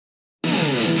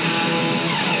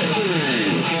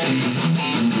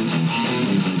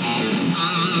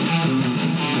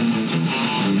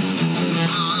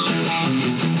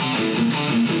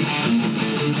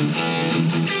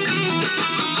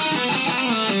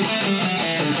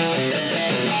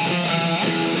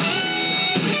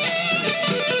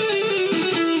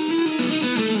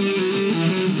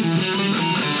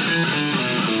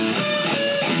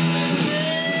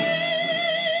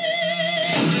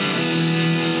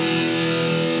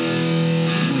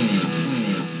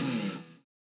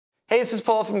Hey, this is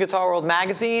Paul from Guitar World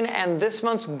Magazine, and this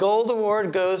month's Gold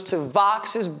Award goes to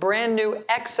Vox's brand new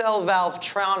XL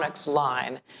Valvetronix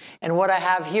line. And what I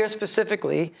have here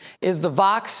specifically is the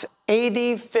Vox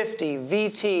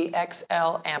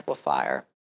AD50VT-XL Amplifier.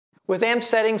 With amp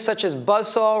settings such as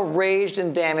buzzsaw, raged,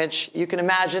 and damage, you can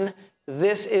imagine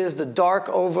this is the dark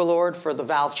overlord for the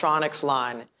Valvetronix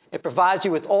line. It provides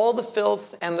you with all the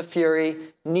filth and the fury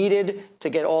needed to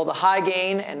get all the high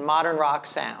gain and modern rock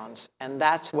sounds. And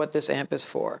that's what this amp is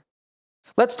for.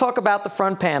 Let's talk about the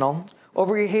front panel.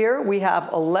 Over here we have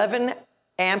 11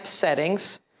 amp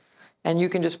settings, and you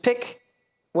can just pick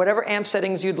whatever amp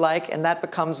settings you'd like, and that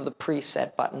becomes the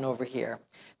preset button over here.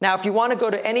 Now if you want to go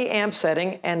to any amp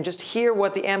setting and just hear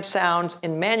what the amp sounds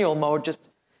in manual mode,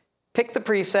 just pick the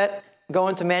preset, go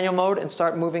into manual mode and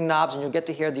start moving knobs, and you'll get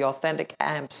to hear the authentic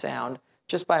amp sound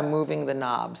just by moving the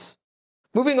knobs.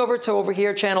 Moving over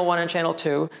here, channel 1 and channel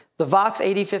 2, the Vox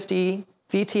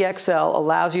AD50VT-XL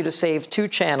allows you to save 2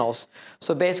 channels.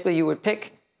 So basically you would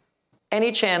pick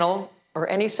any channel or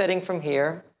any setting from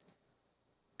here,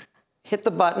 hit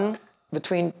the button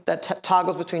that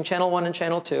toggles between channel 1 and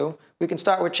channel 2. We can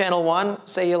start with channel 1,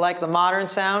 say you like the modern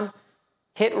sound,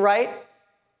 hit right,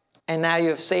 and now you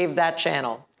have saved that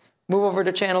channel. Move over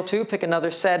to channel 2, pick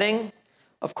another setting.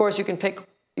 Of course, you can pick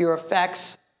your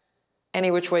effects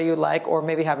any which way you like, or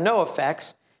maybe have no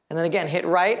effects. And then again, hit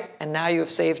right, and now you have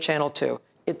saved channel 2.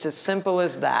 It's as simple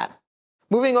as that.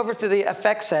 Moving over to the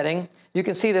effects setting, you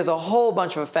can see there's a whole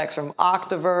bunch of effects from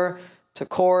octaver to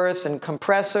chorus and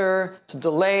compressor to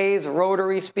delays,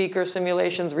 rotary speaker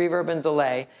simulations, reverb, and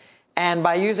delay. And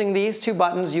by using these 2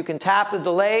 buttons, you can tap the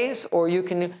delays, or you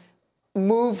can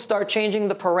start changing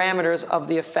the parameters of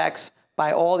the effects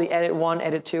by all the Edit 1,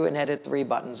 Edit 2, and Edit 3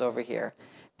 buttons over here.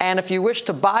 And if you wish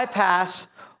to bypass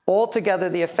altogether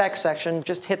the effects section,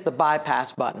 just hit the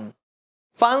bypass button.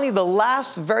 Finally, the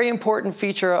last very important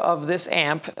feature of this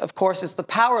amp, of course, is the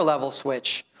power level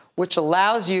switch, which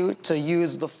allows you to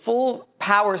use the full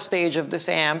power stage of this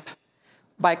amp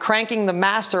by cranking the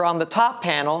master on the top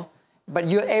panel, but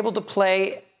you're able to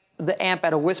play the amp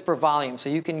at a whisper volume. So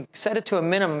you can set it to a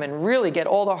minimum and really get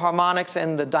all the harmonics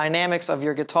and the dynamics of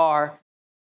your guitar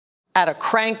at a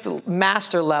cranked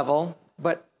master level,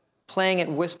 but playing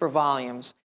at whisper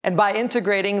volumes. And by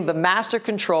integrating the master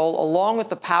control along with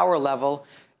the power level,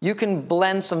 you can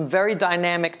blend some very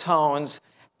dynamic tones,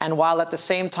 and while at the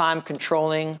same time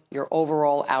controlling your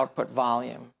overall output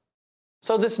volume.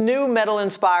 So this new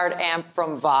metal-inspired amp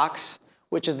from Vox,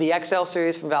 which is the XL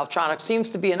series from Valvetronix, seems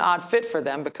to be an odd fit for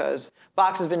them because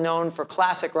Vox has been known for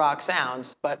classic rock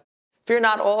sounds. But fear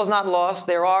not, all is not lost.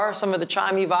 There are some of the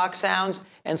chimey Vox sounds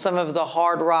and some of the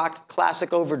hard rock,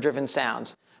 classic overdriven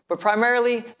sounds. But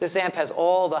primarily, this amp has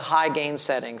all the high gain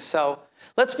settings. So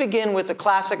let's begin with the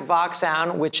classic Vox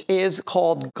sound, which is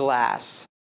called Glass.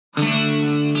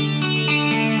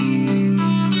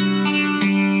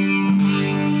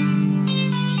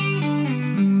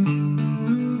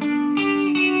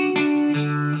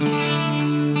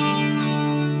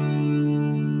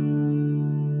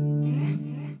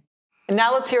 And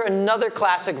now let's hear another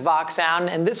classic Vox sound,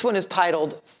 and this one is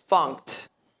titled Funked.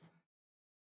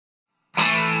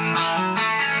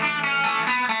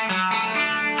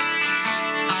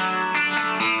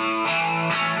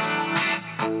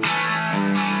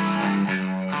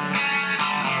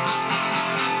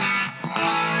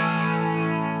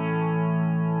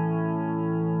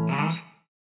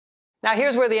 Now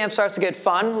here's where the amp starts to get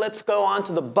fun. Let's go on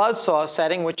to the buzzsaw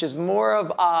setting, which is more of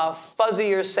a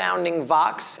fuzzier sounding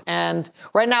Vox. And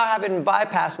right now I have it in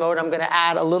bypass mode. I'm going to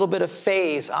add a little bit of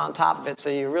phase on top of it so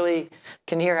you really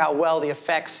can hear how well the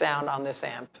effects sound on this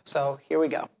amp. So here we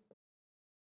go.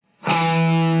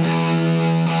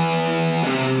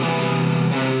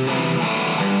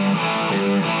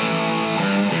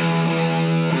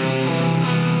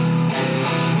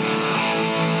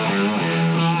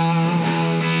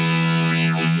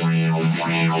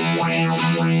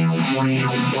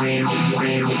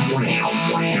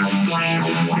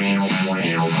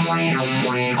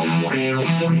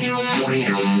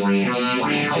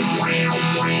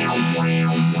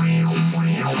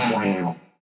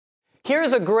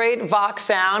 Here's a great Vox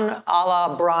sound a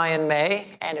la Brian May,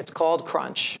 and it's called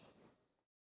Crunch.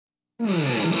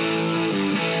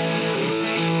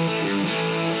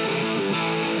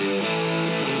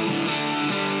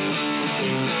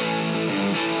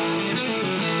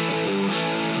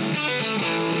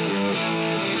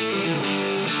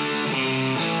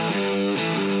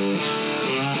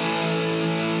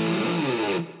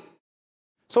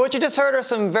 So what you just heard are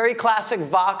some very classic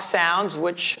Vox sounds,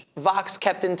 which Vox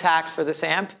kept intact for this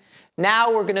amp.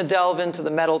 Now we're going to delve into the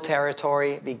metal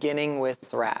territory, beginning with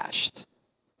thrashed.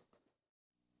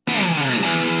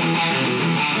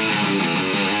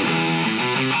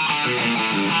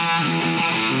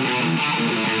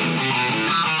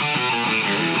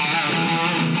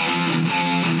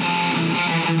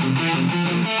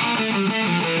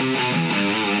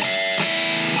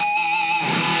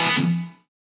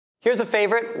 Here's a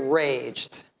favorite,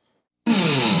 raged.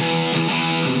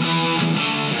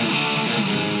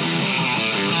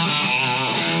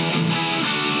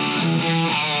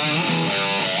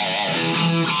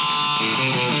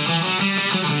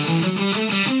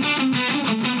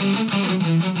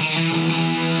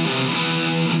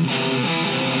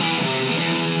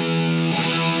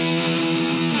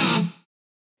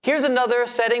 Here's another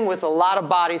setting with a lot of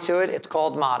body to it. It's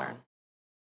called modern.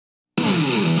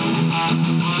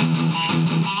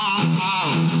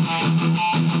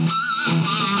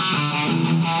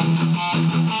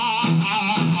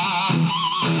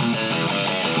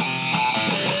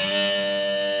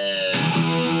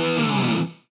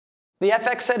 The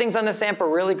FX settings on this amp are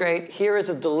really great. Here is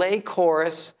a delay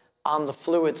chorus on the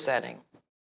fluid setting.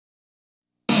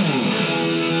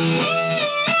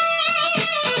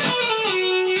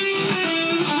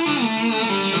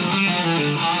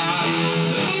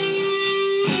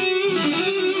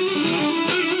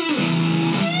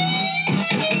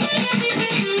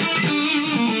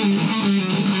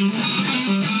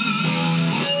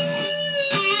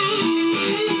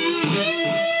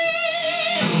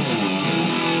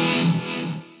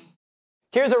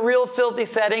 Here's a real filthy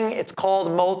setting. It's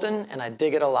called Molten, and I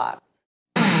dig it a lot.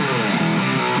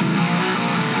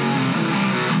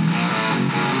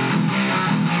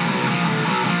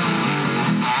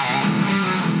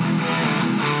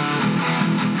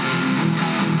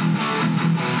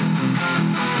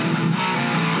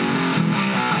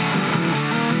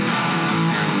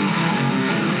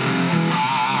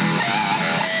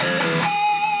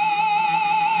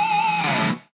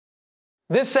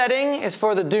 This setting is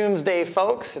for the doomsday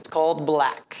folks. It's called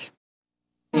Black.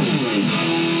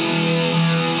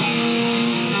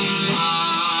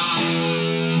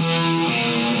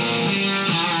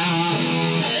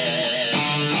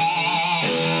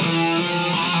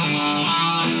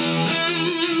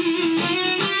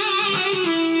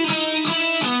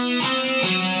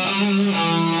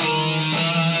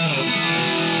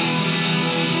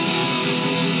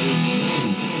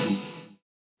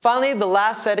 Finally, the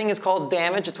last setting is called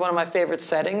Damage. It's one of my favorite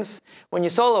settings. When you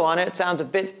solo on it, it sounds a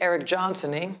bit Eric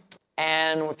Johnson-y.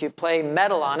 And if you play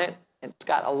metal on it, it's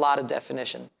got a lot of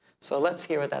definition. So let's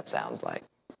hear what that sounds like.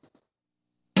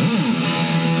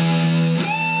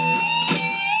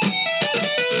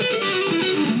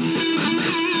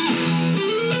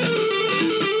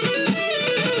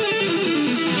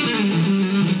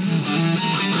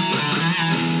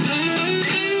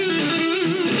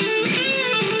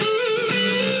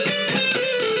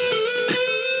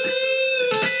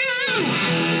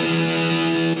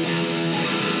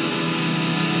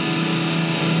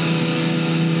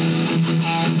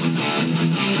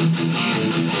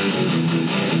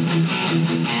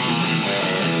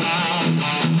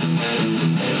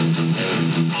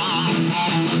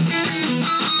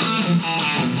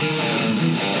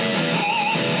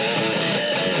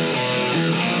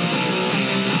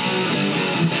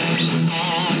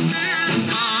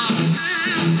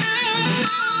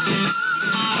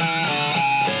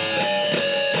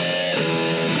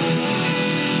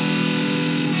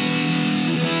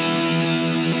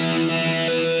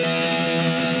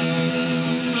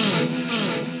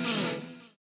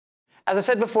 As I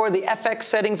said before, the FX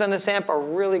settings on this amp are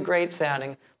really great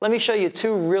sounding. Let me show you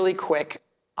two really quick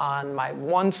on my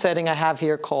one setting I have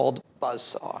here called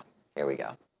Buzzsaw. Here we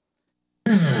go.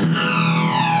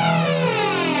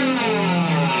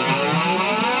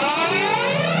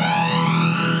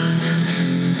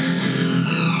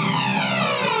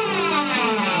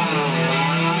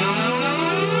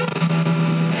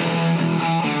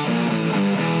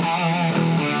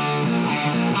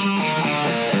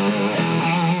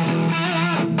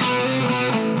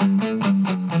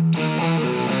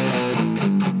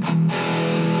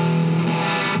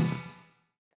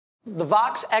 The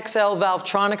Vox XL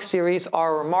Valvetronix series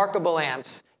are remarkable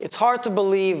amps. It's hard to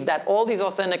believe that all these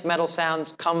authentic metal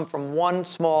sounds come from one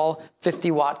small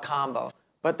 50-watt combo,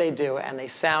 but they do, and they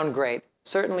sound great.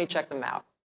 Certainly check them out.